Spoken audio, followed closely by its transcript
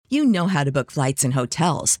You know how to book flights and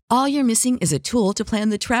hotels. All you're missing is a tool to plan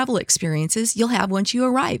the travel experiences you'll have once you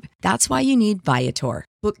arrive. That's why you need Viator.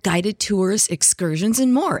 Book guided tours, excursions,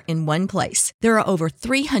 and more in one place. There are over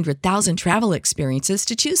 300,000 travel experiences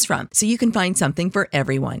to choose from, so you can find something for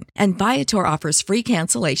everyone. And Viator offers free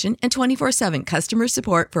cancellation and 24/7 customer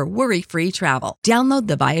support for worry-free travel. Download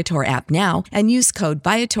the Viator app now and use code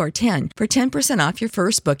Viator10 for 10% off your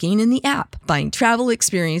first booking in the app. Find travel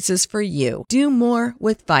experiences for you. Do more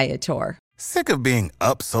with Viator. Sick of being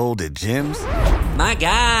upsold at gyms? My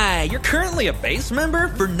guy, you're currently a base member?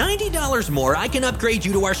 For $90 more, I can upgrade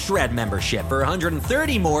you to our Shred membership. For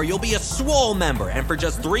 $130 more, you'll be a Swole member. And for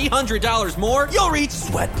just $300 more, you'll reach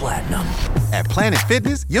Sweat Platinum. At Planet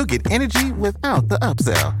Fitness, you'll get energy without the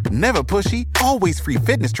upsell. Never pushy, always free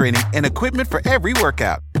fitness training and equipment for every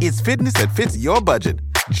workout. It's fitness that fits your budget.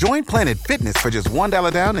 Join Planet Fitness for just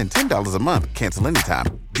 $1 down and $10 a month. Cancel anytime.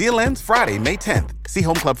 Deal ends Friday, May 10th. See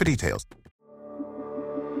Home Club for details.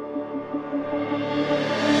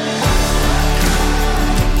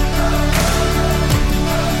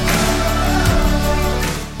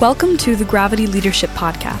 Welcome to the Gravity Leadership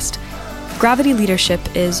Podcast. Gravity Leadership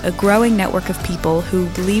is a growing network of people who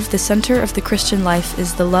believe the center of the Christian life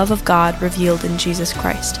is the love of God revealed in Jesus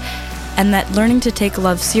Christ, and that learning to take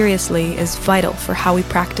love seriously is vital for how we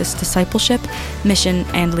practice discipleship, mission,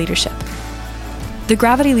 and leadership. The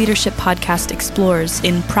Gravity Leadership Podcast explores,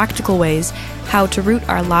 in practical ways, how to root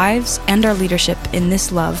our lives and our leadership in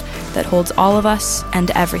this love that holds all of us and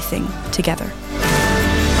everything together.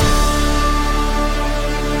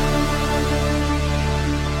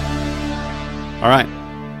 All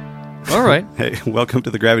right. Hey, welcome to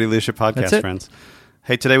the Gravity Leadership Podcast, friends.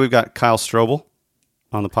 Hey, today we've got Kyle Strobel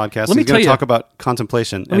on the podcast. He's going to talk about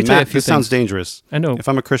contemplation. Let me tell you a few this sounds dangerous. I know. If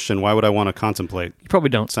I'm a Christian, why would I want to contemplate? You probably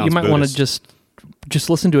don't. Sounds you might want to Buddhist. just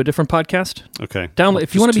listen to a different podcast. Okay. Download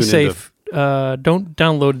if you want to be tune into- safe. Don't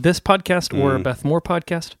download this podcast or a Beth Moore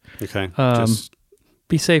podcast. Okay.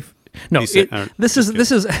 Be safe. No, Be safe. this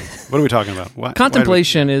is What are we talking about?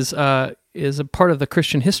 contemplation is a part of the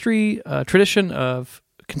Christian history tradition of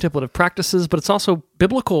contemplative practices, but it's also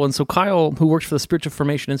biblical. And so Kyle, who works for the Spiritual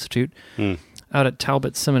Formation Institute out at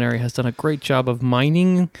Talbot Seminary, has done a great job of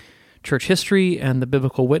mining church history and the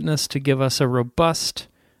biblical witness to give us a robust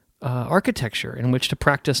architecture in which to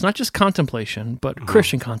practice not just contemplation, but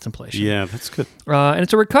Christian contemplation. Yeah, that's good. And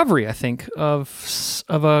it's a recovery, I think, of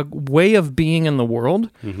a way of being in the world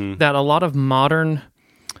that a lot of modern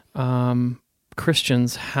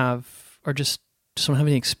Christians just don't have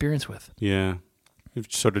any experience with. Yeah. You've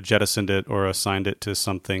sort of jettisoned it or assigned it to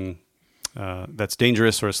something that's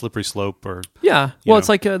dangerous or a slippery slope. Or it's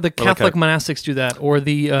like the Catholic monastics do that, or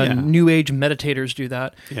the New Age meditators do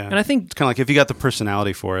that. Yeah. And I think it's kind of like if you got the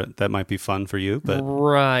personality for it, that might be fun for you. But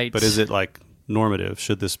right. But is it like normative?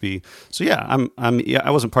 Should this be? So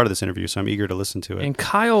I wasn't part of this interview, so I'm eager to listen to it. And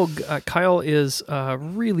Kyle is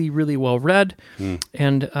really, really well read,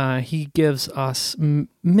 and he gives us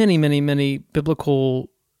many biblical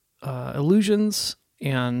allusions.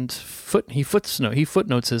 And he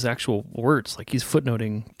footnotes his actual words, like he's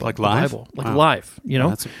footnoting like the live? Bible, live. You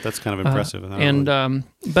know, that's kind of impressive.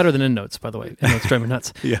 Better than endnotes, by the way. Endnotes drive me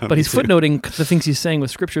nuts. But he's too. footnoting the things he's saying with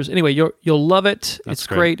scriptures. Anyway, you'll love it. It's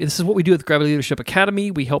great. This is what we do with Gravity Leadership Academy.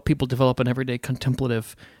 We help people develop an everyday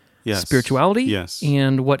contemplative spirituality. Yes.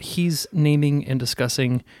 And what he's naming and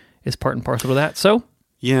discussing is part and parcel of that. So.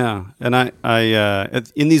 Yeah, and I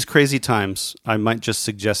in these crazy times, I might just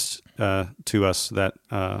suggest to us that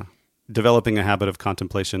developing a habit of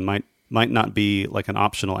contemplation might not be like an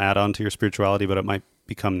optional add-on to your spirituality, but it might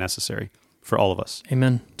become necessary for all of us.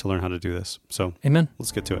 Amen. To learn how to do this. So, amen.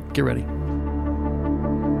 Let's get to it. Get ready.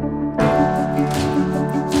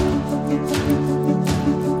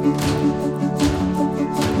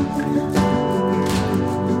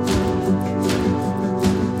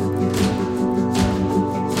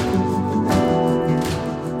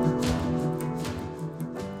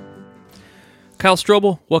 Kyle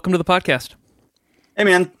Strobel, welcome to the podcast. Hey,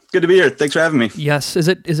 man. Good to be here. Thanks for having me. Yes. Is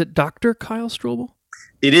it Dr. Kyle Strobel?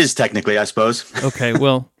 It is technically, I suppose. Okay.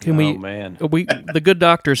 Well, the good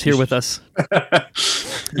doctor's here with us.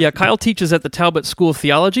 Yeah. Kyle teaches at the Talbot School of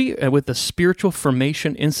Theology with the Spiritual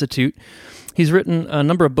Formation Institute. He's written a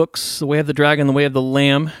number of books. The Way of the Dragon, The Way of the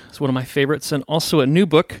Lamb is one of my favorites, and also a new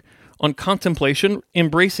book on contemplation,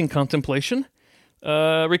 Embracing Contemplation,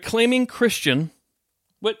 Reclaiming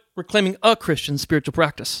a Christian Spiritual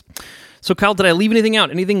Practice. So, Kyle, did I leave anything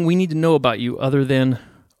out? Anything we need to know about you other than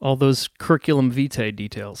all those curriculum vitae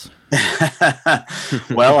details?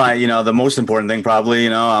 Well, the most important thing probably,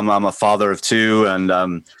 I'm a father of two, and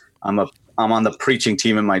I'm I'm on the preaching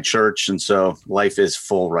team in my church, and so life is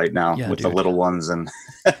full right now with the little ones. And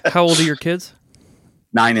how old are your kids?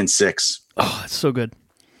 9 and 6. Oh, that's so good.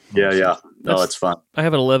 Yeah. Oh, it's fun. I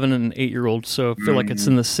have an 11 and an 8-year-old, so I feel like it's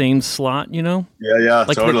in the same slot, you know? Yeah,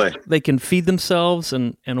 like totally. They can feed themselves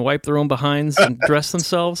and wipe their own behinds and dress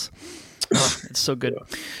themselves. Oh, it's so good.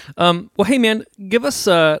 Well, hey, man, give us,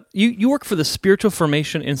 you work for the Spiritual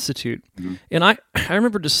Formation Institute, and I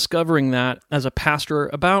remember discovering that as a pastor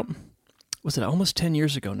about, was it almost 10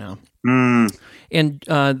 years ago now? And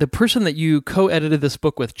the person that you co-edited this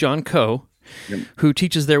book with, John Coe, who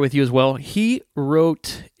teaches there with you as well, he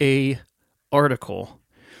wrote a article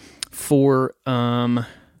for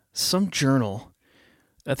some journal.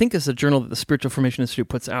 I think it's a journal that the Spiritual Formation Institute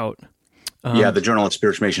puts out. The Journal of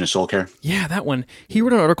Spiritual Formation and Soul Care. Yeah, that one. He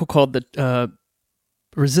wrote an article called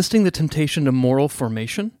Resisting the Temptation to Moral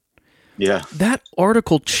Formation. Yeah. That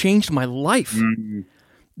article changed my life.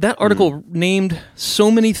 That article named so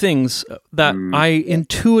many things that I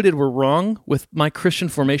intuited were wrong with my Christian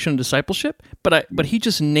formation and discipleship, but he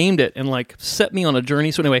just named it and like set me on a journey.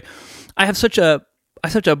 So anyway, I have such a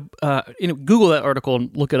Google that article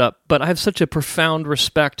and look it up, but I have such a profound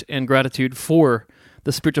respect and gratitude for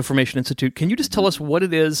the Spiritual Formation Institute. Can you just tell us what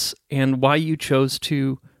it is and why you chose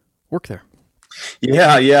to work there?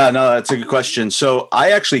 Yeah, no, that's a good question. So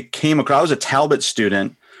I actually I was a Talbot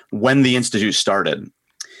student when the Institute started.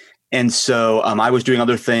 And so I was doing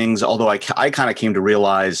other things, although I kind of came to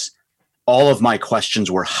realize all of my questions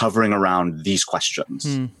were hovering around these questions,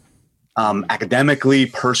 academically,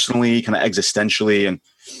 personally, kind of existentially.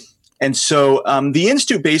 And so the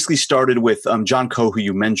Institute basically started with John Coe, who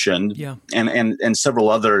you mentioned, and several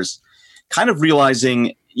others, kind of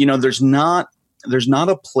realizing, there's not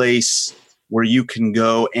a place where you can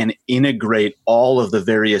go and integrate all of the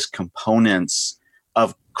various components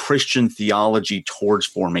of Christian theology towards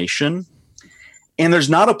formation. And there's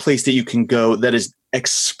not a place that you can go that is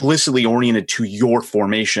explicitly oriented to your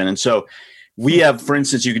formation. And so we have, for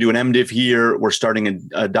instance, you could do an MDiv here. We're starting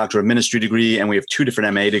a Doctor of Ministry degree, and we have 2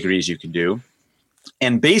 different MA degrees you can do.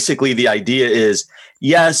 And basically the idea is,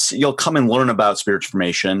 yes, you'll come and learn about spiritual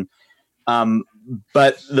formation.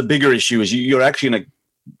 But the bigger issue is you're actually going to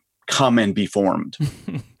come and be formed.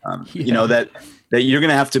 That you're going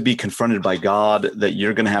to have to be confronted by God, that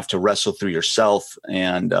you're going to have to wrestle through yourself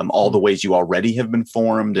and all the ways you already have been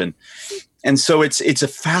formed. And so it's a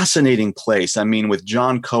fascinating place. I mean, with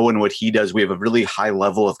John Coe and what he does, we have a really high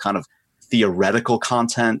level of kind of theoretical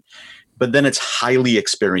content, but then it's highly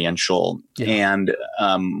experiential. Yeah. And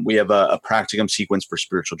we have a practicum sequence for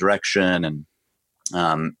spiritual direction.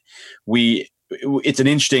 And it's an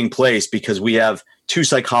interesting place because we have 2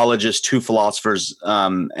 psychologists, 2 philosophers,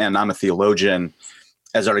 and I'm a theologian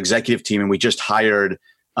as our executive team. And we just hired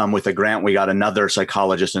with a grant, we got another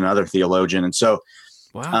psychologist, another theologian. And so,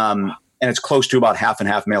 and it's close to about half and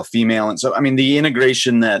half male, female. And so, I mean, the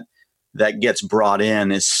integration that gets brought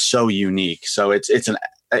in is so unique. So it's an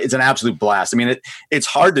absolute blast. I mean, it's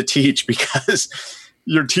hard to teach because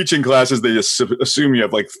you're teaching classes, they assume you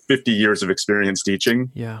have like 50 years of experience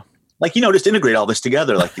teaching. Yeah. Like, just integrate all this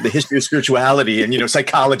together, like the history of spirituality and,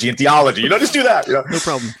 psychology and theology, just do that. No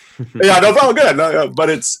problem. Yeah, no problem. Good. No, but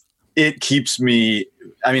it keeps me,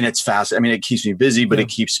 it's fast. It keeps me busy, but it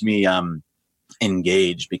keeps me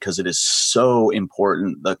engaged because it is so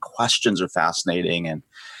important. The questions are fascinating.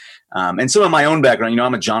 And some of my own background,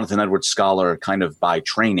 I'm a Jonathan Edwards scholar kind of by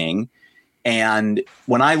training. And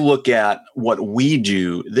when I look at what we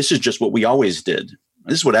do, this is just what we always did.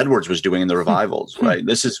 This is what Edwards was doing in the revivals, right?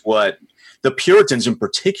 This is what the Puritans in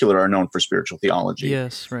particular are known for spiritual theology.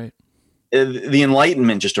 Yes, right. The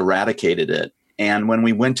Enlightenment just eradicated it. And when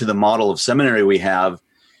we went to the model of seminary we have,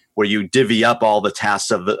 where you divvy up all the tasks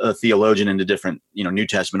of a theologian into different, New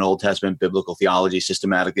Testament, Old Testament, biblical theology,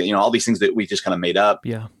 systematic, all these things that we just kind of made up.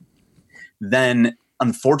 Yeah. Then,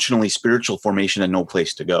 unfortunately, spiritual formation had no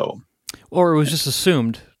place to go. Or it was just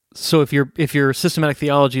assumed. So if your systematic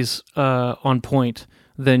theology is on point,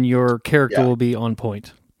 then your character will be on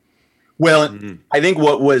point. Well, I think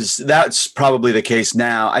that's probably the case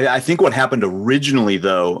now. I think what happened originally,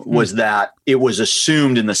 though, was that it was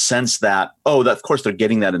assumed in the sense that, of course they're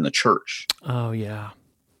getting that in the church. Oh, yeah.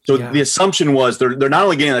 So the assumption was they're not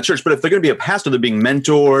only getting that in the church, but if they're going to be a pastor, they're being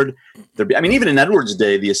mentored. Even in Edwards'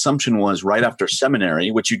 day, the assumption was right after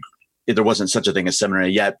seminary, which there wasn't such a thing as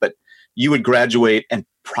seminary yet, but you would graduate and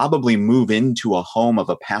probably move into a home of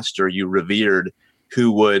a pastor you revered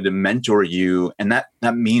who would mentor you. And that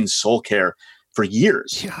means soul care for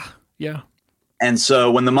years. Yeah. Yeah. And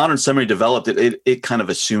so when the modern seminary developed, it kind of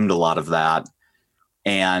assumed a lot of that,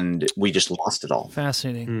 and we just lost it all.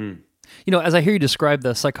 Fascinating. As I hear you describe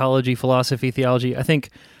the psychology, philosophy, theology, I think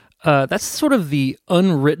that's sort of the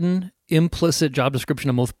unwritten, implicit job description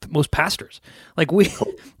of most pastors. Like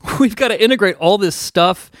we've got to integrate all this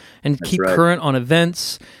stuff and keep current on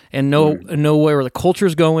events and know where the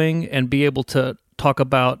culture's going and be able to talk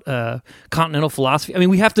about continental philosophy. I mean,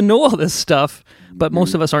 we have to know all this stuff, but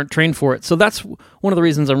most of us aren't trained for it. So that's one of the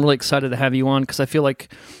reasons I'm really excited to have you on, because I feel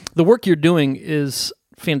like the work you're doing is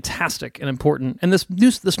fantastic and important. And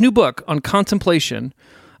this new book on contemplation,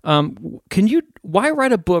 why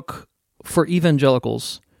write a book for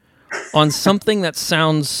evangelicals on something that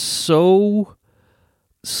sounds so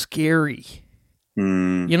scary?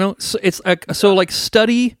 So it's like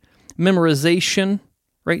study, memorization,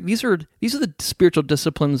 right? These are the spiritual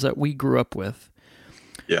disciplines that we grew up with.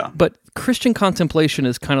 Yeah. But Christian contemplation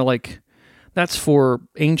is kind of like, that's for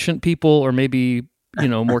ancient people or maybe,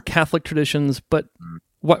 more Catholic traditions. But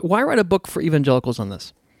why write a book for evangelicals on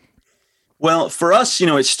this? Well, for us,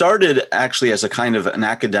 it started actually as a kind of an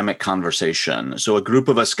academic conversation. So a group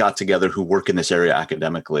of us got together who work in this area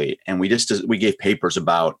academically, and we gave papers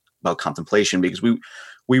about contemplation, because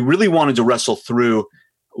we really wanted to wrestle through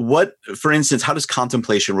for instance, how does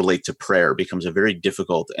contemplation relate to prayer becomes a very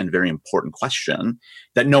difficult and very important question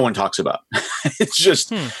that no one talks about. It's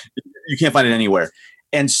just, you can't find it anywhere.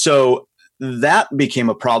 And so that became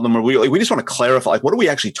a problem where we just want to clarify, what are we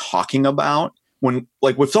actually talking about? When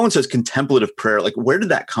someone says contemplative prayer, where did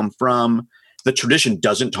that come from? The tradition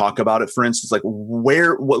doesn't talk about it, for instance,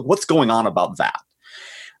 what's going on about that?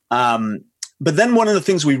 But then one of the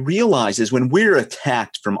things we realize is when we're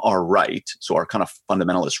attacked from our right, so our kind of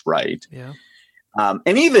fundamentalist right,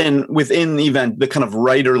 and even within the kind of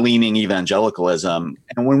right-leaning evangelicalism,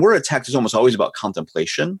 and when we're attacked, it's almost always about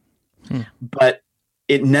contemplation, but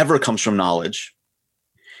it never comes from knowledge.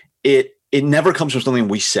 It never comes from something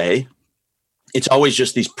we say. It's always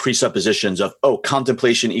just these presuppositions of,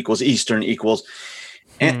 contemplation equals Eastern equals.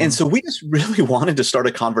 And so we just really wanted to start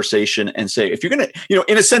a conversation and say, if you're going to,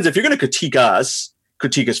 in a sense, if you're going to critique us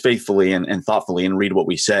faithfully and thoughtfully and read what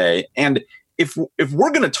we say. And if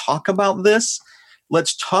we're going to talk about this,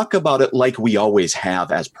 let's talk about it like we always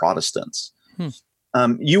have as Protestants.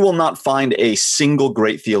 You will not find a single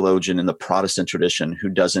great theologian in the Protestant tradition who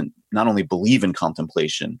doesn't not only believe in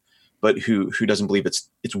contemplation, but who doesn't believe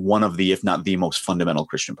it's one of the, if not the most fundamental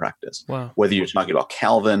Christian practice. Wow. Whether you're talking about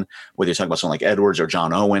Calvin, whether you're talking about someone like Edwards or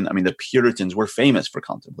John Owen, I mean, the Puritans were famous for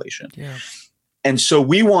contemplation. Yeah. And so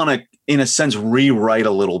we want to, in a sense, rewrite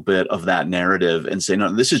a little bit of that narrative and say,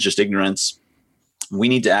 no, this is just ignorance. We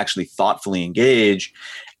need to actually thoughtfully engage.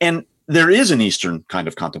 And there is an Eastern kind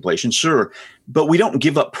of contemplation, sure, but we don't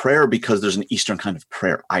give up prayer because there's an Eastern kind of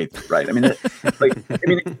prayer either, right? I mean,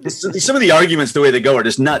 some of the arguments, the way they go, are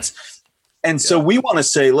just nuts. And so we want to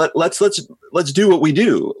say, let's do what we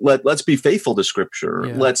do. Let's be faithful to Scripture.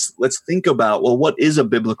 Yeah. Let's think about, what is a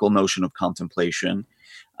biblical notion of contemplation?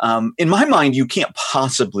 In my mind, you can't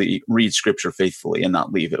possibly read Scripture faithfully and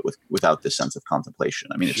not leave it without this sense of contemplation.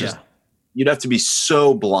 I mean, it's just, you'd have to be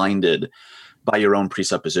so blinded by your own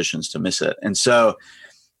presuppositions to miss it. And so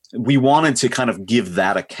we wanted to kind of give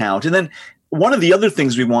that account. And then one of the other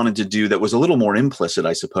things we wanted to do that was a little more implicit,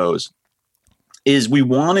 I suppose, is we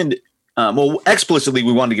wanted, explicitly,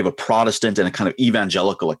 we wanted to give a Protestant and a kind of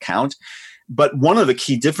evangelical account. But one of the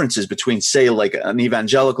key differences between, say, like an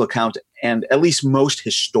evangelical account and at least most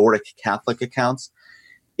historic Catholic accounts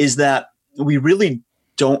is that we really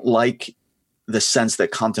don't like the sense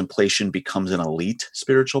that contemplation becomes an elite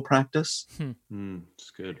spiritual practice.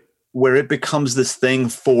 That's good. Where it becomes this thing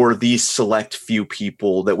for these select few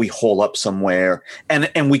people that we hole up somewhere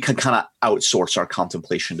and we can kind of outsource our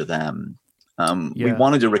contemplation to them. We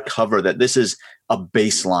wanted to recover that this is a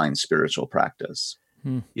baseline spiritual practice.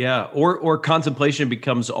 Yeah. Or contemplation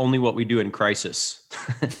becomes only what we do in crisis.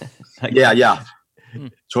 Yeah.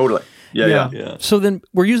 Totally. Yeah. So then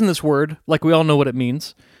we're using this word like we all know what it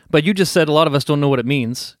means. But you just said a lot of us don't know what it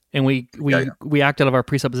means, and we act out of our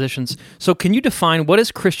presuppositions. So can you define what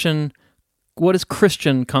is Christian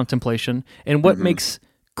contemplation, and what makes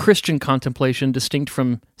Christian contemplation distinct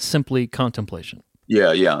from simply contemplation?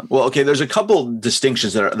 Yeah. Well, okay, there's a couple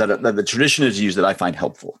distinctions that the tradition has used that I find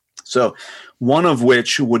helpful. So one of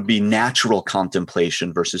which would be natural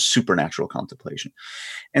contemplation versus supernatural contemplation.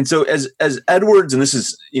 And so as Edwards, and this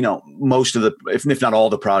is, most of the, if not all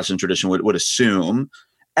the Protestant tradition would assume,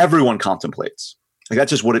 everyone contemplates. Like, that's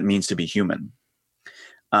just what it means to be human.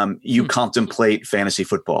 You contemplate fantasy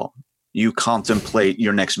football. You contemplate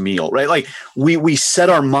your next meal, right? Like we set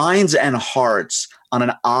our minds and hearts on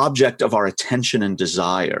an object of our attention and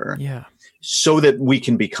desire, so that we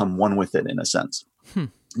can become one with it, in a sense.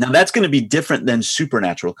 Now, that's going to be different than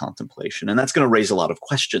supernatural contemplation, and that's going to raise a lot of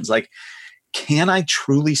questions. Like, can I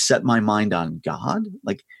truly set my mind on God?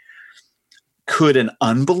 Like, could an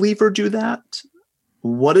unbeliever do that?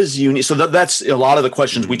 What is unique? So that's a lot of the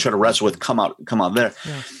questions we try to wrestle with come out there.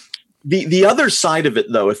 Yeah. The other side of it,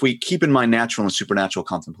 though, if we keep in mind natural and supernatural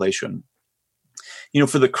contemplation,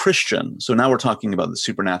 for the Christian, so now we're talking about the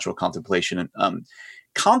supernatural contemplation. And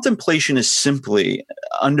contemplation is simply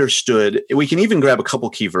understood. We can even grab a couple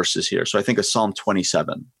key verses here. So I think of Psalm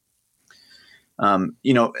 27.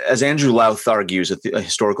 As Andrew Louth argues, a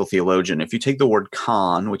historical theologian, if you take the word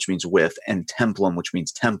con, which means with, and templum, which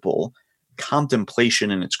means temple, contemplation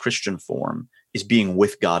in its Christian form is being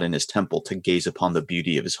with God in his temple to gaze upon the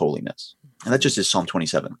beauty of his holiness. And that just is Psalm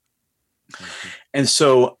 27. Mm-hmm. And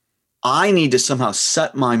so I need to somehow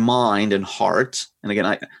set my mind and heart. And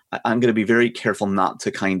again, I'm going to be very careful not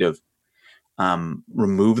to kind of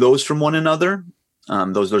remove those from one another.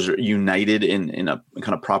 Those are united in a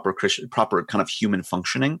kind of proper kind of human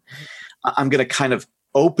functioning. I'm going to kind of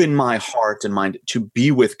open my heart and mind to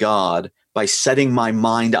be with God by setting my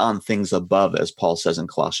mind on things above, as Paul says in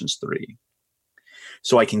Colossians 3.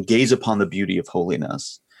 So I can gaze upon the beauty of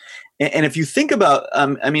holiness. And if you think about,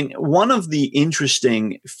 one of the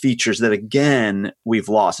interesting features that, again, we've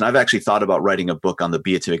lost, and I've actually thought about writing a book on the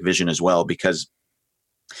beatific vision as well, because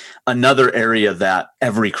another area that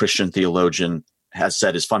every Christian theologian has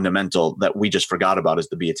said is fundamental that we just forgot about is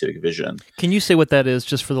the beatific vision. Can you say what that is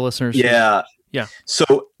just for the listeners? Yeah. Yeah.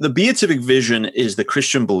 So the beatific vision is the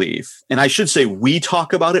Christian belief. And I should say we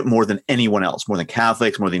talk about it more than anyone else, more than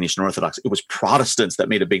Catholics, more than Eastern Orthodox. It was Protestants that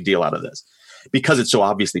made a big deal out of this because it's so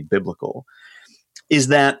obviously biblical, is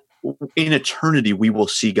that in eternity, we will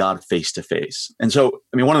see God face to face. And so,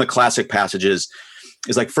 one of the classic passages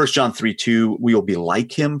is like 1 John 3:2, we will be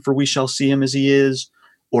like him, for we shall see him as he is.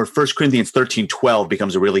 Or 1 Corinthians 13:12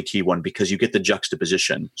 becomes a really key one because you get the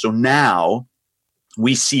juxtaposition. So now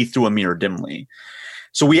we see through a mirror dimly.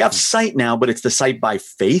 So we have sight now, but it's the sight by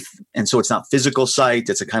faith. And so it's not physical sight.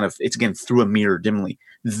 It's again, through a mirror dimly.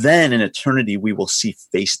 Then in eternity, we will see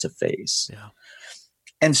face to face. Yeah.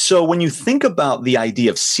 And so when you think about the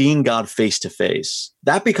idea of seeing God face to face,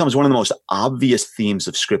 that becomes one of the most obvious themes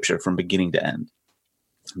of Scripture from beginning to end.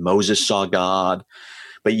 Moses saw God,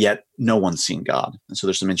 but yet no one's seen God. And so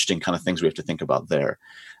there's some interesting kind of things we have to think about there.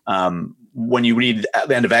 When you read at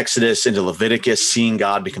the end of Exodus into Leviticus, seeing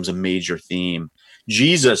God becomes a major theme.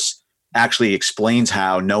 Jesus actually explains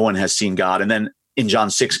how no one has seen God. And then in John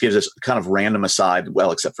 6 gives us kind of random aside,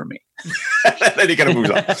 well, except for me. Then he kind of moves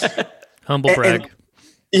on. Humble brag.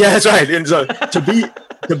 Yeah, that's right. And so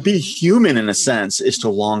to be human in a sense is to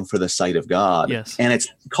long for the sight of God. Yes. And it's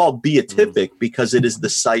called beatific because it is the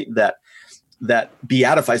sight that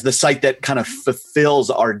beatifies, the sight that kind of fulfills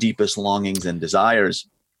our deepest longings and desires.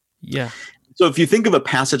 Yeah. So if you think of a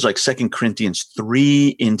passage like 2 Corinthians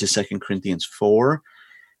 3 into 2 Corinthians 4,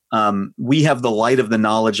 we have the light of the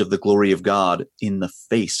knowledge of the glory of God in the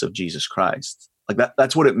face of Jesus Christ. Like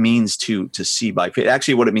that's what it means to see by faith.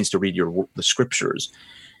 Actually, what it means to read the scriptures.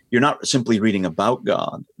 You're not simply reading about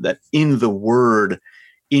God, that in the word,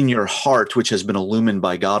 in your heart, which has been illumined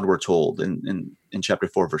by God, we're told in chapter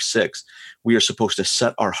 4, verse 6, we are supposed to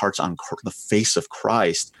set our hearts on the face of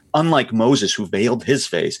Christ. Unlike Moses, who veiled his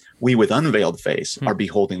face, we with unveiled face are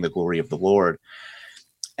beholding the glory of the Lord.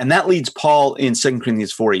 And that leads Paul in 2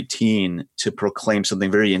 Corinthians 4:18 to proclaim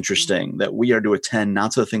something very interesting, that we are to attend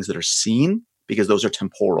not to the things that are seen, because those are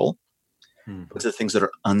temporal, but to the things that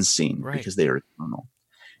are unseen, because they are eternal.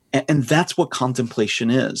 And that's what contemplation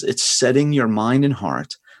is. It's setting your mind and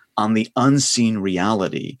heart on the unseen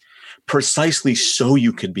reality, precisely so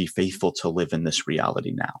you could be faithful to live in this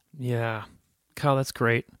reality now. Yeah. Kyle, that's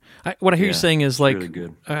great. What I hear you saying is like, really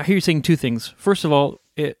good. I hear you saying two things. First of all,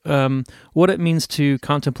 what it means to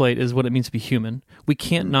contemplate is what it means to be human. We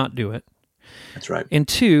can't not do it. That's right. And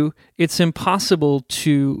two, it's impossible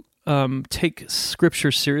to take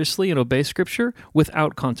Scripture seriously and obey Scripture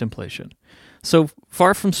without contemplation. So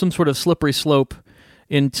far from some sort of slippery slope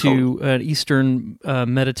into an Eastern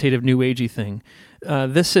meditative New Agey thing,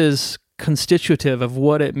 this is constitutive of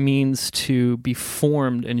what it means to be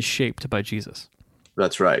formed and shaped by Jesus.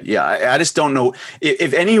 That's right. Yeah, I just don't know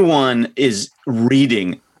if anyone is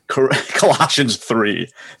reading Colossians 3,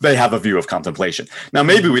 they have a view of contemplation. Now,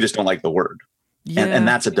 maybe we just don't like the word, and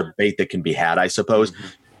that's a debate that can be had, I suppose.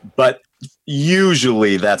 But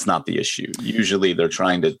usually that's not the issue. Usually they're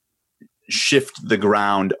trying to shift the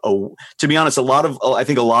ground. To be honest, I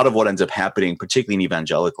think a lot of what ends up happening, particularly in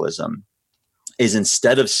evangelicalism, is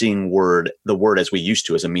instead of seeing the word as we used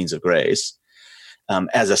to, as a means of grace,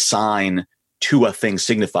 as a sign to a thing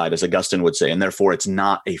signified, as Augustine would say, and therefore it's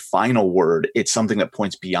not a final word. It's something that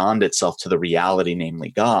points beyond itself to the reality,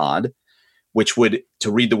 namely God, which would,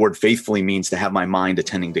 to read the word faithfully means to have my mind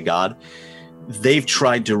attending to God. They've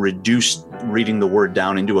tried to reduce reading the word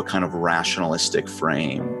down into a kind of rationalistic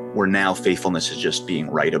frame where now faithfulness is just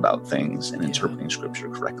being right about things and interpreting scripture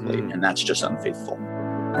correctly. And that's just unfaithful.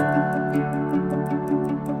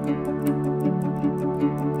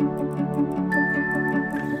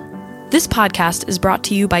 This podcast is brought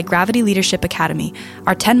to you by Gravity Leadership Academy,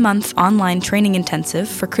 our 10-month online training intensive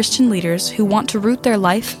for Christian leaders who want to root their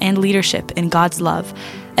life and leadership in God's love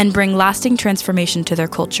and bring lasting transformation to their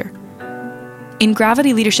culture. In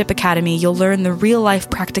Gravity Leadership Academy, you'll learn the real-life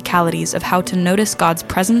practicalities of how to notice God's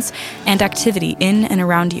presence and activity in and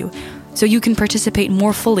around you, so you can participate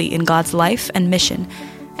more fully in God's life and mission,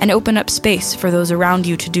 and open up space for those around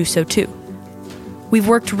you to do so too. We've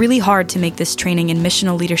worked really hard to make this training in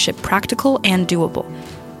missional leadership practical and doable.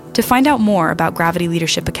 To find out more about Gravity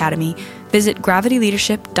Leadership Academy, visit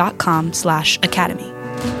gravityleadership.com/academy.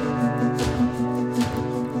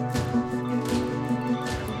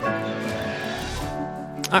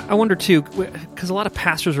 I wonder too, because a lot of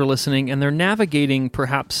pastors are listening and they're navigating,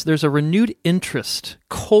 perhaps there's a renewed interest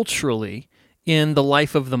culturally in the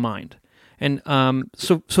life of the mind. And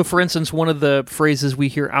so for instance, one of the phrases we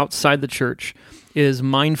hear outside the church is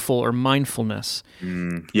mindful or mindfulness.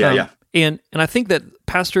 Yeah. And I think that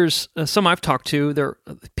pastors, some I've talked to,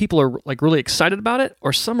 people are like really excited about it,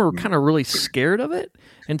 or some are kind of really scared of it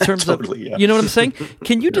in terms Totally, of, you know what I'm saying?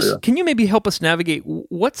 Can you can you maybe help us navigate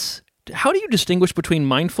how do you distinguish between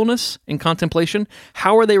mindfulness and contemplation?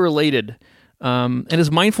 How are they related? And is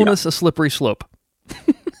mindfulness a slippery slope?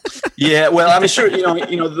 Yeah, well, I'm sure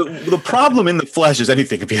the problem in the flesh is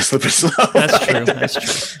anything can be a slippery slope. That's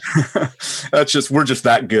true. We're just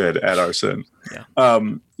that good at our sin. Yeah.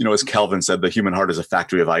 As Calvin said, the human heart is a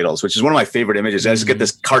factory of idols, which is one of my favorite images. I just get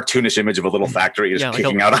this cartoonish image of a little factory just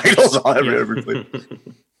kicking out idols all every place.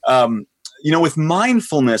 With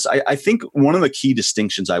mindfulness, I think one of the key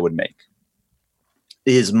distinctions I would make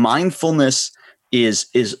is mindfulness is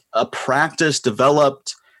a practice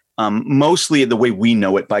developed mostly the way we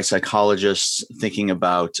know it by psychologists thinking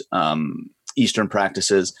about Eastern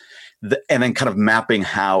practices, and then kind of mapping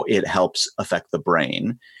how it helps affect the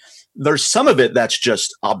brain. There's some of it that's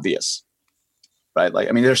just obvious, right?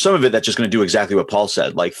 There's some of it that's just going to do exactly what Paul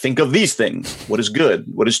said, like think of these things, what is good,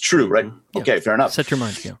 what is true, right? Yeah. Okay, fair enough. Set your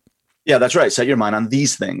mind, yeah. Yeah, that's right. Set your mind on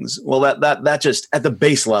these things. Well, that just at the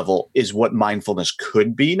base level is what mindfulness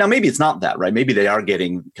could be. Now, maybe it's not that, right? Maybe they are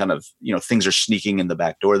getting kind of, things are sneaking in the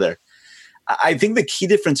back door there. I think the key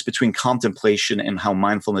difference between contemplation and how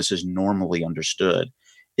mindfulness is normally understood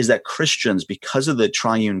is that Christians, because of the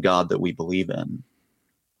triune God that we believe in,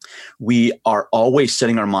 we are always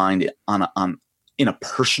setting our mind in a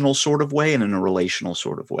personal sort of way and in a relational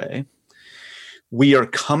sort of way. We are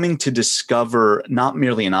coming to discover not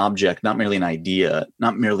merely an object, not merely an idea,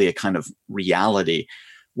 not merely a kind of reality.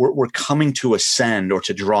 We're coming to ascend or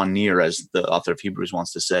to draw near, as the author of Hebrews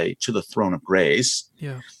wants to say, to the throne of grace.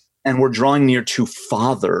 Yeah. And we're drawing near to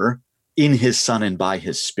Father in his Son and by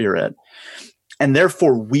his Spirit. And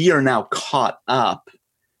therefore, we are now caught up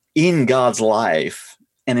in God's life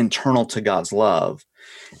and internal to God's love.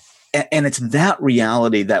 And it's that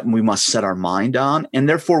reality that we must set our mind on. And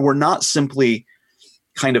therefore, we're not simply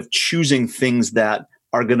kind of choosing things that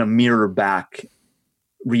are going to mirror back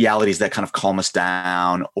realities that kind of calm us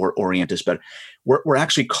down or orient us better. We're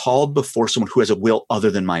actually called before someone who has a will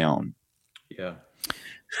other than my own. Yeah.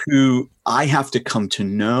 Who I have to come to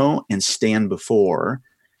know and stand before,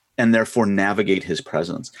 and therefore navigate his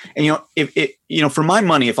presence. And, for my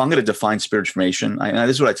money, if I'm going to define spiritual formation, this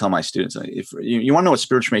is what I tell my students. If you want to know what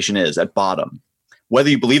spiritual formation is, at bottom, whether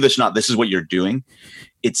you believe this or not, this is what you're doing.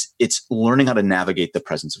 It's learning how to navigate the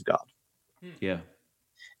presence of God. Yeah.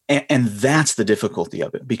 And that's the difficulty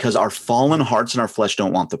of it, because our fallen hearts and our flesh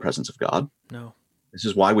don't want the presence of God. No. This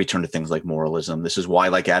is why we turn to things like moralism. This is why,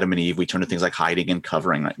 like Adam and Eve, we turn to things like hiding and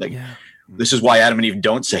covering. This is why Adam and Eve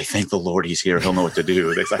don't say, thank the Lord he's here, he'll know what to do.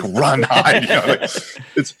 It's like, run, hide.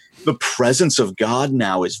 It's the presence of God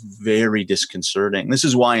now is very disconcerting. This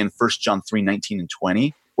is why in 1 John 3:19 and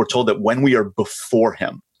 20, we're told that when we are before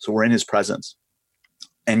him, so we're in his presence,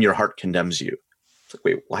 and your heart condemns you. It's like,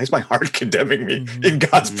 wait, why is my heart condemning me in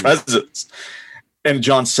God's presence? And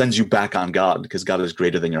John sends you back on God, because God is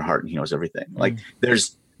greater than your heart and he knows everything. Like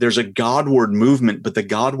there's a Godward movement, but the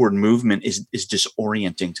Godward movement is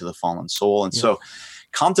disorienting to the fallen soul. And so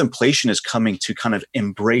contemplation is coming to kind of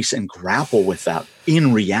embrace and grapple with that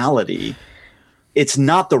in reality. It's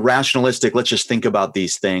not the rationalistic, let's just think about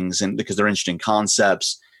these things and because they're interesting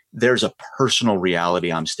concepts. there's a personal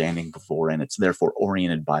reality I'm standing before, and it's therefore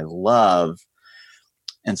oriented by love.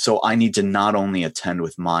 And so I need to not only attend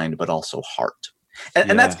with mind, but also heart.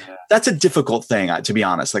 And that's a difficult thing, to be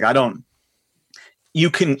honest. Like you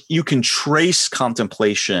can trace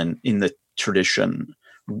contemplation in the tradition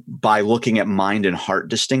by looking at mind and heart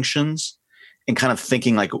distinctions and kind of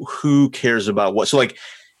thinking like, who cares about what? So like,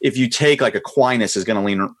 if you take like Aquinas is going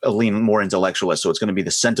to lean more intellectualist, so it's going to be the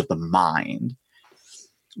sense of the mind.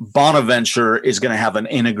 Bonaventure is going to have an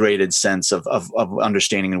integrated sense of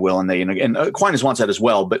understanding and will, and Aquinas wants that as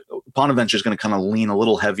well. But Bonaventure is going to kind of lean a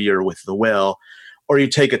little heavier with the will. Or you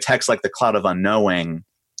take a text like the Cloud of Unknowing,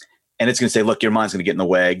 and it's going to say, "Look, your mind's going to get in the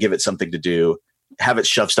way. Give it something to do. Have it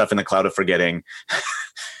shove stuff in the cloud of forgetting,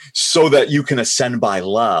 so that you can ascend by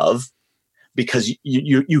love." Because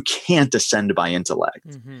you can't ascend by intellect.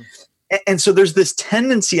 Mm-hmm. And so there's this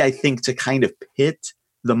tendency, I think, to kind of pit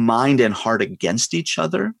the mind and heart against each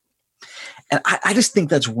other. And I just think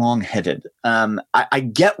that's wrong-headed. I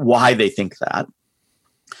get why they think that.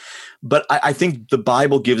 But I think the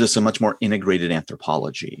Bible gives us a much more integrated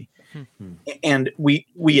anthropology. Mm-hmm. And we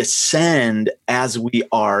ascend as we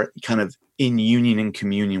are kind of in union and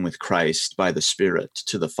communion with Christ by the Spirit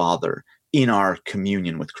to the Father in our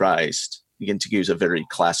communion with Christ. Again, to use a very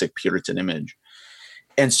classic Puritan image.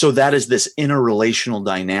 And so that is this interrelational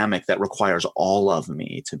dynamic that requires all of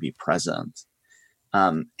me to be present.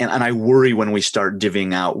 And I worry when we start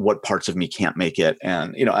divvying out what parts of me can't make it.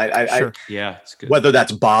 And, Sure. Yeah, it's good. Whether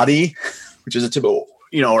that's body, which is a typical,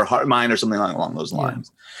 or heart, mind, or something along those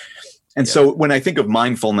lines. Yeah. And so when I think of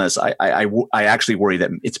mindfulness, I actually worry that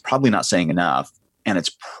it's probably not saying enough. And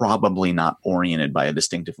it's probably not oriented by a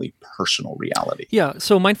distinctively personal reality. Yeah.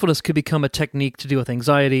 So mindfulness could become a technique to deal with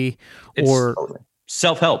anxiety or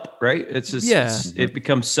self-help, right? It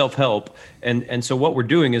becomes self-help. And so what we're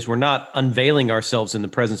doing is we're not unveiling ourselves in the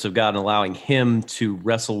presence of God and allowing him to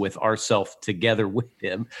wrestle with ourself together with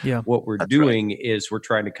him. Yeah. What we're doing is we're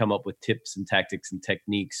trying to come up with tips and tactics and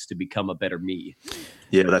techniques to become a better me.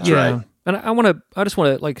 Yeah, that's right. And I just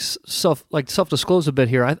want to self-disclose a bit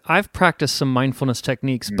here. I've practiced some mindfulness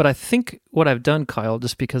techniques, but I think what I've done, Kyle,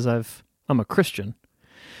 just because I'm a Christian,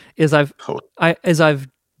 is I've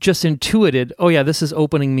just intuited, oh yeah, this is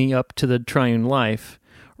opening me up to the triune life,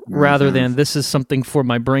 rather than this is something for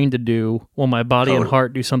my brain to do while my body and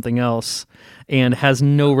heart do something else, and has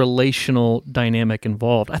no relational dynamic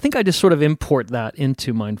involved. I think I just sort of import that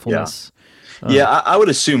into mindfulness. I would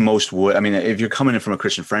assume most would. I mean, if you're coming in from a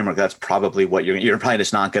Christian framework, that's probably what you're probably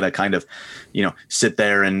just not going to kind of, sit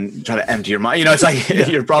there and try to empty your mind. It's like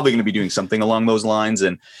you're probably going to be doing something along those lines.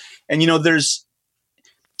 And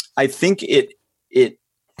I think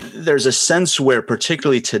there's a sense where,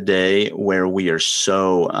 particularly today, where we are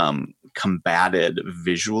so combated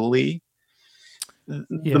visually,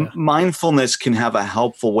 the mindfulness can have a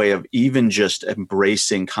helpful way of even just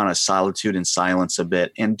embracing kind of solitude and silence a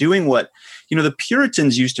bit, and doing what, the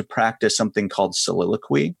Puritans used to practice something called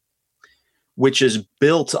soliloquy, which is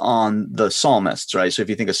built on the psalmists, right? So if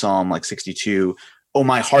you think of Psalm like 62, oh,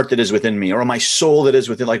 my heart that is within me, or my soul that is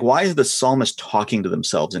within, like, why is the psalmist talking to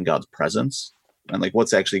themselves in God's presence? And like,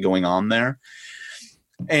 what's actually going on there?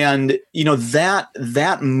 And,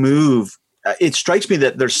 that move, it strikes me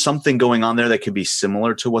that there's something going on there that could be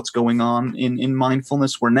similar to what's going on in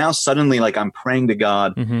mindfulness, where now suddenly, like, I'm praying to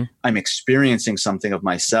God, I'm experiencing something of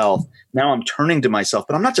myself. Now I'm turning to myself,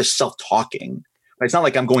 but I'm not just self-talking. Right? It's not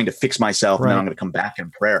like I'm going to fix myself and then I'm going to come back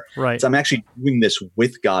in prayer. Right. So I'm actually doing this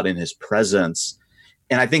with God in his presence.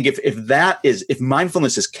 And I think if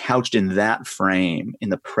mindfulness is couched in that frame, in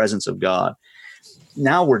the presence of God,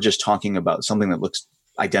 now we're just talking about something that looks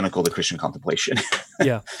identical to Christian contemplation.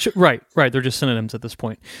 Yeah, right. They're just synonyms at this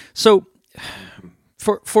point. So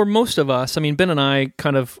for most of us, I mean, Ben and I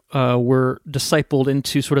kind of were discipled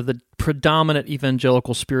into sort of the predominant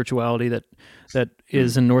evangelical spirituality that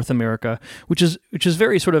is in North America, which is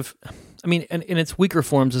very sort of, I mean, and in its weaker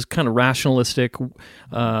forms is kind of rationalistic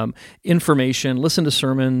information. Listen to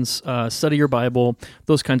sermons, study your Bible,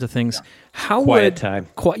 those kinds of things. How quiet time?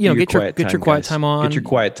 Get your quiet time on. Get your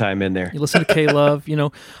quiet time in there. You listen to K-Love,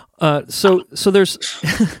 So there's,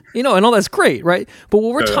 and all that's great, right? But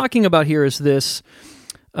what we're talking about here is this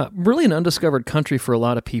really an undiscovered country for a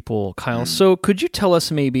lot of people, Kyle. So could you tell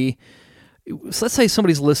us maybe? So let's say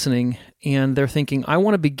somebody's listening and they're thinking, I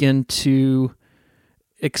want to begin to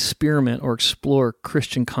experiment or explore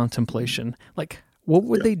Christian contemplation. Like, what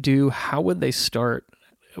would they do? How would they start?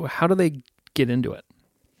 How do they get into it?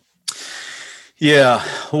 Yeah.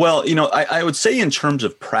 Well, I would say in terms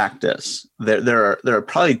of practice, there are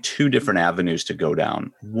probably two different avenues to go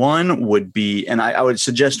down. One would be, and I would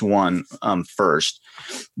suggest one first.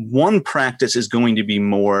 One practice is going to be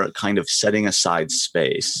more kind of setting aside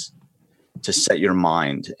space to set your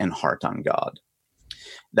mind and heart on God.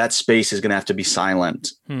 That space is going to have to be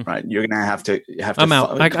silent, right? You're going to have to. I'm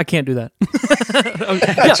out. I can't do that.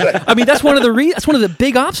 Yeah, I mean that's one of the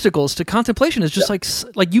big obstacles to contemplation is just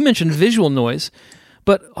like you mentioned visual noise,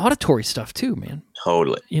 but auditory stuff too, man.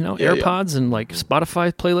 Totally. AirPods and like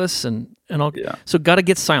Spotify playlists and all. Yeah. So got to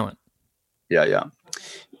get silent. Yeah.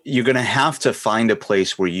 You're going to have to find a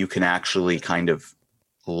place where you can actually kind of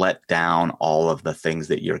let down all of the things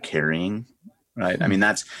that you're carrying. Right. I mean,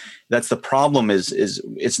 that's the problem is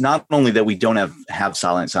it's not only that we don't have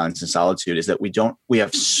silence and solitude, is that we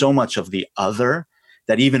have so much of the other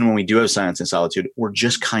that even when we do have silence and solitude, we're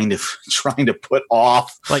just kind of trying to put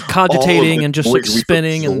off, like cogitating and just like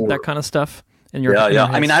spinning and that kind of stuff. In your yeah.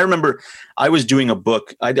 I mean, I remember I was doing a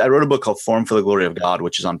book. I wrote a book called Forum for the Glory of God,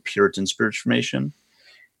 which is on Puritan spiritual formation.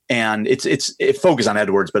 And it focuses on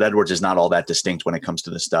Edwards, but Edwards is not all that distinct when it comes to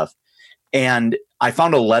this stuff. And I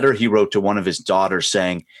found a letter he wrote to one of his daughters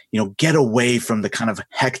saying, get away from the kind of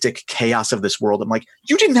hectic chaos of this world. I'm like,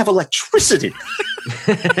 you didn't have electricity.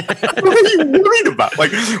 What are you worried about?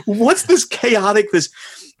 Like, what's this chaotic,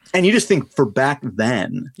 and you just think for back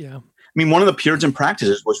then. Yeah. I mean, one of the Puritan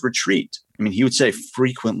practices was retreat. I mean, he would say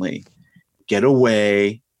frequently, get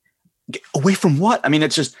away. Get away from what? I mean,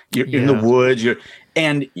 it's just, you're in the woods,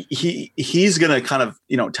 and he's going to kind of,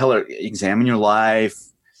 tell her, examine your life,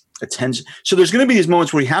 attention. So there's going to be these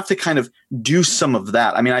moments where we have to kind of do some of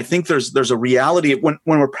that. I mean, I think there's a reality when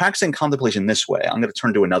we're practicing contemplation this way. I'm going to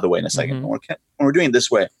turn to another way in a second. When we're doing it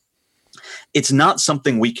this way, it's not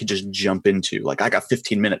something we could just jump into. Like, I got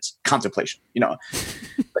 15 minutes contemplation,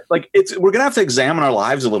 like we're going to have to examine our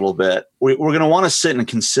lives a little bit. We're going to want to sit and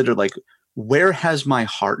consider, like, where has my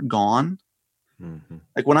heart gone? Mm-hmm.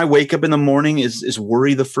 Like, when I wake up in the morning, is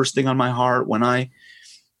worry the first thing on my heart? When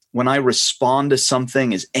I respond to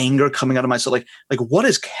something, is anger coming out of myself? Like what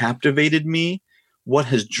has captivated me? What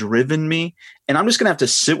has driven me? And I'm just going to have to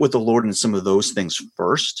sit with the Lord in some of those things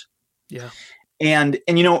first. Yeah. And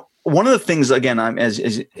one of the things, again, I'm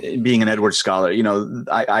as being an Edwards scholar,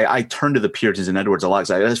 I turn to the Puritans and Edwards a lot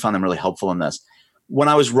because I just found them really helpful in this. When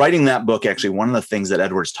I was writing that book, actually, one of the things that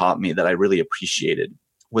Edwards taught me that I really appreciated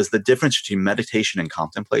was the difference between meditation and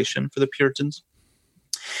contemplation for the Puritans.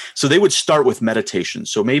 So they would start with meditation.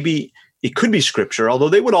 So maybe it could be scripture, although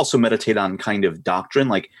they would also meditate on kind of doctrine,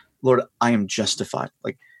 like, Lord, I am justified.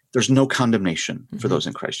 Like, there's no condemnation for those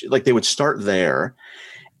in Christ. Like, they would start there.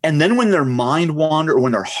 And then when their mind wandered or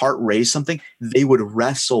when their heart raised something, they would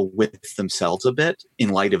wrestle with themselves a bit in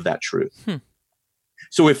light of that truth.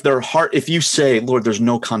 So if you say, Lord, there's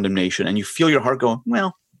no condemnation, and you feel your heart going,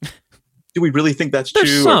 well, do we really think that's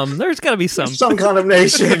true? There's got to be some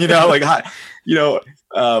condemnation,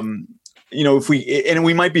 if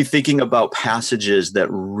we might be thinking about passages that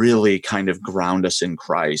really kind of ground us in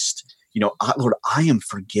Christ. Lord, I am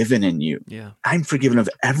forgiven in you. Yeah. I'm forgiven of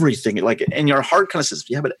everything. Like, and your heart kind of says,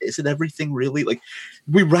 yeah, but is it everything really? Like,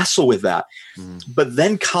 we wrestle with that. But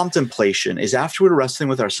then contemplation is, after we're wrestling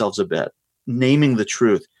with ourselves a bit, naming the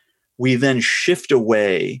truth, we then shift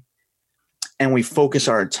away and we focus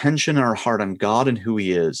our attention and our heart on God and who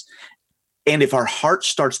he is. And if our heart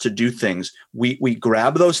starts to do things, we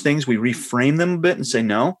grab those things, we reframe them a bit and say,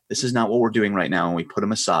 no, this is not what we're doing right now. And we put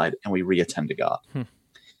them aside and we reattend to God.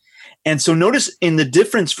 And so notice in the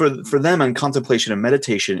difference for them on contemplation and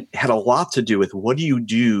meditation had a lot to do with, what do you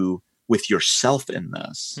do with yourself in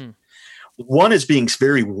this? One is being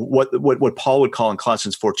very, what Paul would call in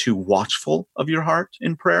Colossians 4:2, watchful of your heart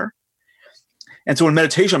in prayer. And so in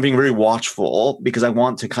meditation, I'm being very watchful because I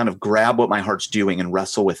want to kind of grab what my heart's doing and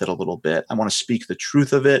wrestle with it a little bit. I want to speak the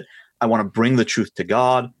truth of it. I want to bring the truth to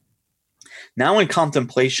God. Now in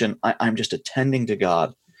contemplation, I'm just attending to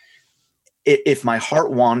God. If my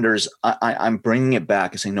heart wanders, I'm bringing it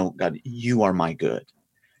back and saying, no, God, you are my good.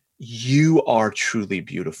 You are truly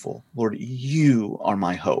beautiful. Lord, you are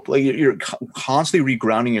my hope. Like, you're constantly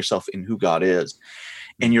regrounding yourself in who God is.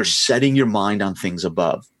 And you're setting your mind on things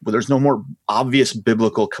above. Well, there's no more obvious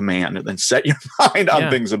biblical command than set your mind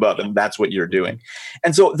on things above. And that's what you're doing.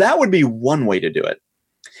 And so that would be one way to do it.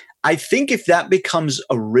 I think if that becomes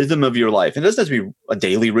a rhythm of your life, and it doesn't have to be a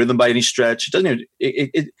daily rhythm by any stretch. It doesn't.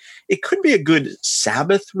 It could be a good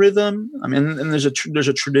Sabbath rhythm. I mean, and there's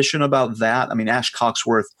a tradition about that. I mean, Ash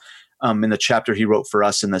Coxworth, in the chapter he wrote for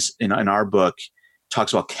us in our book,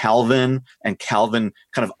 talks about Calvin kind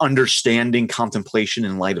of understanding contemplation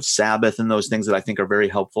in light of Sabbath and those things that I think are very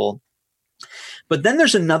helpful. But then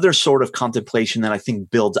there's another sort of contemplation that I think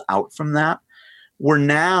builds out from that, where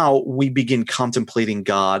now we begin contemplating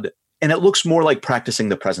God, and it looks more like practicing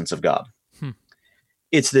the presence of God.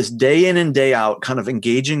 It's this day in and day out kind of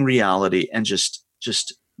engaging reality and just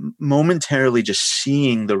momentarily just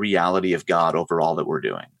seeing the reality of God over all that we're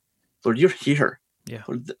doing. Lord, you're here. Yeah.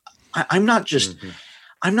 Lord, I'm not just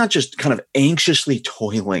kind of anxiously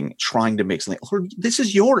toiling, trying to make something. Lord, this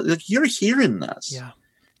is you're here in this. Yeah.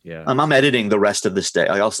 Yeah. I'm editing the rest of this day.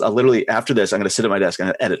 I'll literally, after this, I'm going to sit at my desk and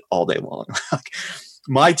I'm going to edit all day long.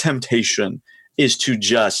 My temptation is to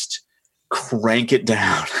just crank it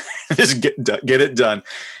down, just get it done.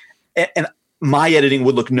 And my editing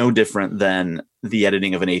would look no different than the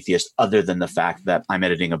editing of an atheist, other than the fact that I'm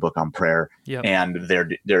editing a book on prayer and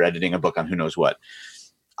they're editing a book on who knows what.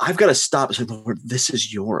 I've got to stop and say, Lord, this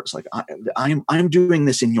is yours. Like I'm doing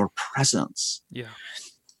this in your presence. Yeah.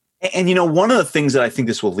 And, one of the things that I think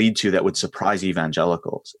this will lead to that would surprise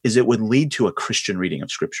evangelicals is it would lead to a Christian reading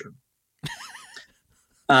of Scripture.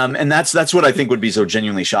 And that's what I think would be so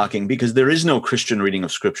genuinely shocking, because there is no Christian reading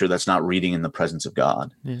of Scripture that's not reading in the presence of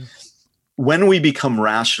God. Yeah. When we become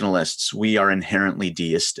rationalists, we are inherently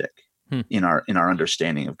deistic in our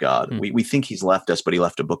understanding of God. We think he's left us, but he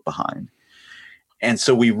left a book behind. And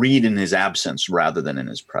so we read in his absence rather than in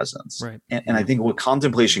his presence. Right. And I think what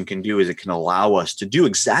contemplation can do is it can allow us to do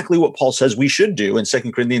exactly what Paul says we should do in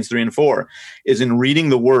 2 Corinthians 3 and 4, is in reading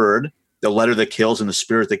the word, the letter that kills and the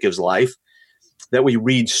spirit that gives life, that we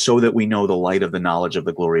read so that we know the light of the knowledge of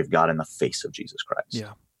the glory of God in the face of Jesus Christ.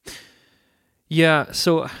 Yeah. Yeah.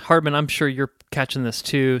 So Hardman, I'm sure you're catching this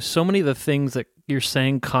too. So many of the things that you're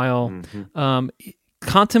saying, Kyle,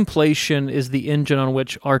 contemplation is the engine on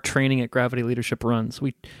which our training at Gravity Leadership runs.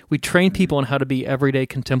 We train people on how to be everyday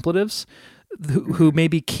contemplatives who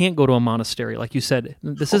maybe can't go to a monastery, like you said.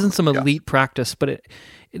 This isn't some elite practice, but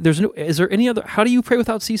is there any other? How do you pray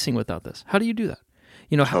without ceasing without this? How do you do that?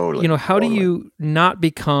 How do you not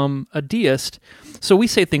become a deist? So we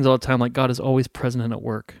say things all the time like God is always present and at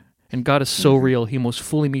work, and God is so real; He most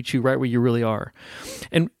fully meets you right where you really are.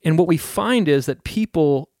 And what we find is that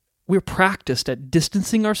we're practiced at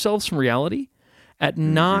distancing ourselves from reality, at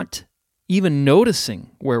not even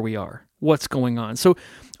noticing where we are, what's going on. So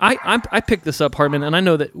I picked this up, Hardman, and I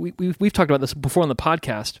know that we've talked about this before on the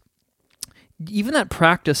podcast. Even that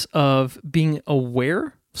practice of being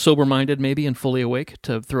aware, sober-minded maybe, and fully awake,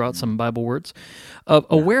 to throw out some Bible words, of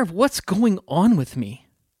aware of what's going on with me,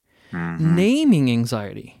 naming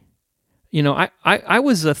anxiety. I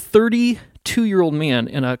was a 32-year-old man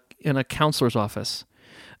in a counselor's office.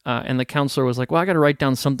 And the counselor was like, "Well, I got to write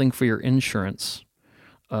down something for your insurance,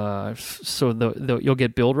 so you'll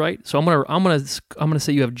get billed right. So I'm gonna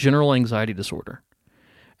say you have general anxiety disorder."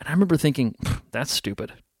 And I remember thinking, "That's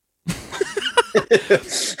stupid."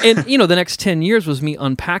 And the next 10 years was me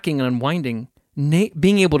unpacking and unwinding,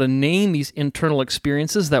 being able to name these internal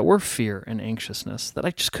experiences that were fear and anxiousness that I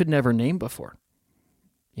just could never name before.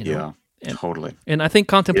 Yeah. Totally. And I think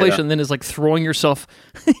contemplation then is like throwing yourself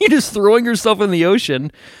in the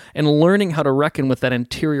ocean and learning how to reckon with that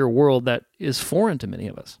interior world that is foreign to many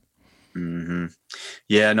of us. Mm-hmm.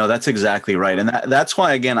 Yeah, no, that's exactly right. And that's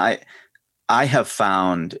why, again, I have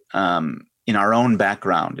found in our own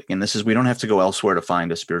background, and we don't have to go elsewhere to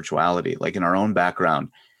find a spirituality, like in our own background,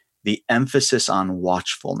 the emphasis on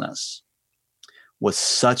watchfulness was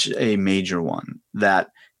such a major one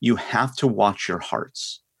that you have to watch your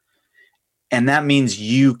hearts. And that means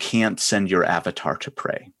you can't send your avatar to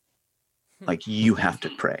pray. Like, you have to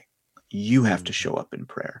pray. You have to show up in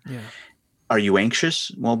prayer. Yeah. Are you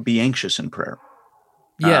anxious? Well, be anxious in prayer.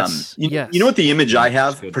 Yes. You know what the image I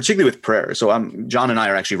have, particularly with prayer? So John and I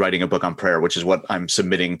are actually writing a book on prayer, which is what I'm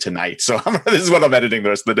submitting tonight. So this is what I'm editing the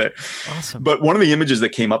rest of the day. Awesome. But one of the images that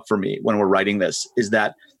came up for me when we're writing this is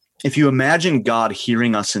that if you imagine God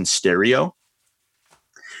hearing us in stereo,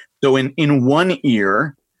 so in one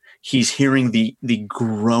ear, he's hearing the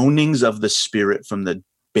groanings of the Spirit from the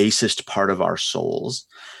basest part of our souls.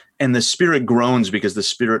 And the Spirit groans because the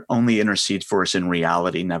Spirit only intercedes for us in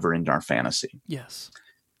reality, never in our fantasy. Yes.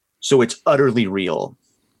 So it's utterly real.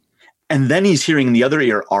 And then he's hearing in the other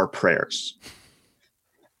ear our prayers.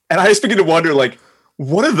 And I just begin to wonder, like,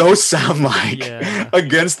 what do those sound like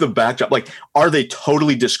against the backdrop? Like, are they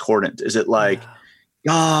totally discordant? Is it like,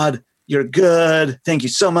 God, you're good. Thank you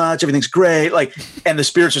so much. Everything's great. Like, and the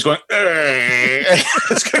Spirit's just going,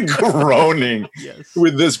 it's groaning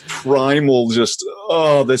with this primal, just,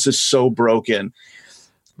 this is so broken.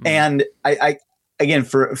 And I again,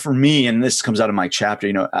 for me, and this comes out of my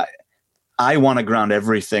chapter, I want to ground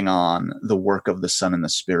everything on the work of the Son and the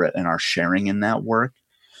Spirit and our sharing in that work.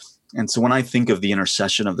 And so when I think of the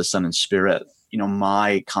intercession of the Son and Spirit,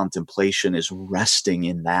 my contemplation is resting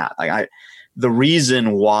in that. The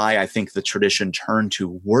reason why I think the tradition turned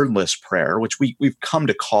to wordless prayer, which we've come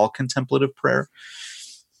to call contemplative prayer,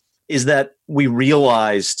 is that we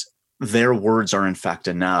realized their words are in fact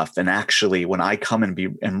enough. And actually, when I come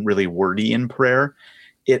and am really wordy in prayer,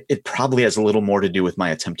 it probably has a little more to do with my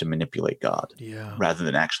attempt to manipulate God rather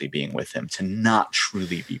than actually being with him, to not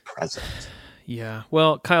truly be present. Yeah.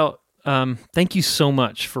 Well, Kyle, thank you so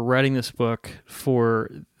much for writing this book, for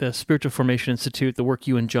the Spiritual Formation Institute, the work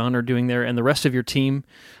you and John are doing there, and the rest of your team.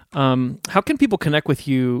 How can people connect with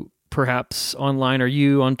you, perhaps online? Are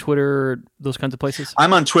you on Twitter, those kinds of places?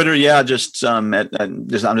 I'm on Twitter, I'm just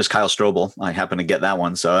Kyle Strobel. I happen to get that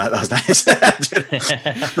one, so that was nice.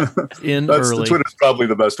 Early. Twitter's probably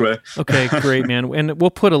the best way. Okay, great, man. And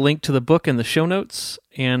we'll put a link to the book in the show notes,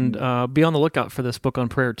 and be on the lookout for this book on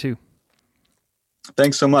prayer, too.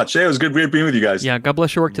 Thanks so much. Hey, it was good being with you guys. Yeah, God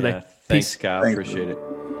bless your work today. Yeah, thanks, Kyle. Appreciate it.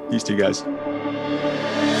 Peace to you guys.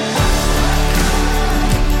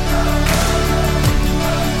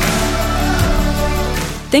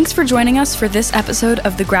 Thanks for joining us for this episode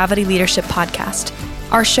of the Gravity Leadership Podcast.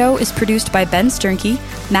 Our show is produced by Ben Sternke,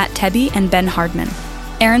 Matt Tebbe, and Ben Hardman.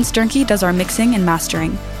 Aaron Sternke does our mixing and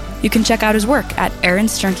mastering. You can check out his work at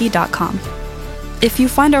aaronsternke.com. If you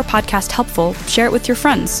find our podcast helpful, share it with your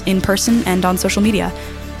friends in person and on social media.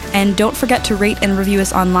 And don't forget to rate and review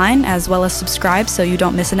us online, as well as subscribe so you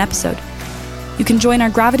don't miss an episode. You can join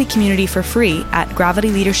our Gravity community for free at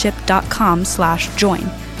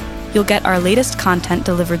gravityleadership.com/join. You'll get our latest content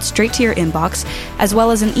delivered straight to your inbox, as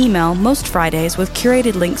well as an email most Fridays with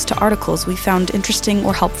curated links to articles we found interesting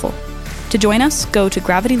or helpful. To join us, go to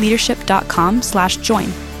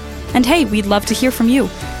gravityleadership.com/join. And hey, we'd love to hear from you.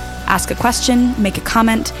 Ask a question, make a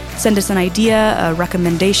comment, send us an idea, a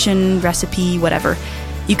recommendation, recipe, whatever.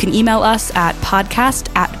 You can email us at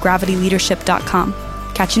podcast@gravityleadership.com.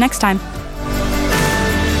 Catch you next time.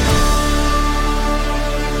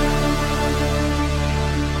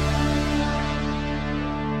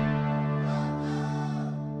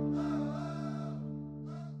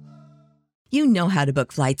 You know how to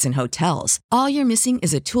book flights and hotels. All you're missing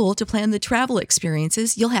is a tool to plan the travel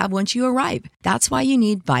experiences you'll have once you arrive. That's why you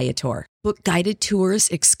need Viator. Book guided tours,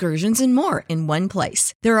 excursions, and more in one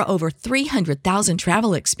place. There are over 300,000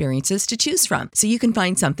 travel experiences to choose from, so you can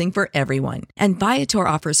find something for everyone. And Viator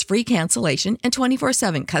offers free cancellation and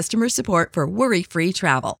 24/7 customer support for worry-free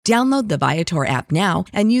travel. Download the Viator app now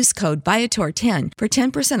and use code Viator10 for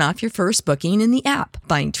 10% off your first booking in the app.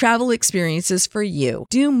 Find travel experiences for you.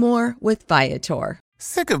 Do more with Viator.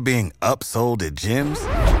 Sick of being upsold at gyms?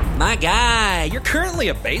 My guy, you're currently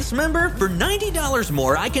a base member? For $90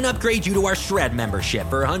 more, I can upgrade you to our Shred membership.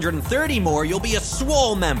 For $130 more, you'll be a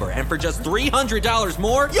Swole member. And for just $300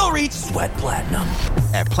 more, you'll reach Sweat Platinum.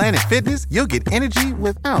 At Planet Fitness, you'll get energy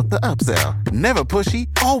without the upsell. Never pushy,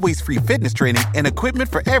 always free fitness training and equipment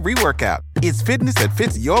for every workout. It's fitness that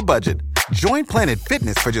fits your budget. Join Planet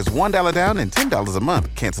Fitness for just $1 down and $10 a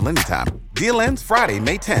month. Cancel anytime. Deal ends Friday,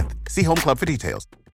 May 10th. See Home Club for details.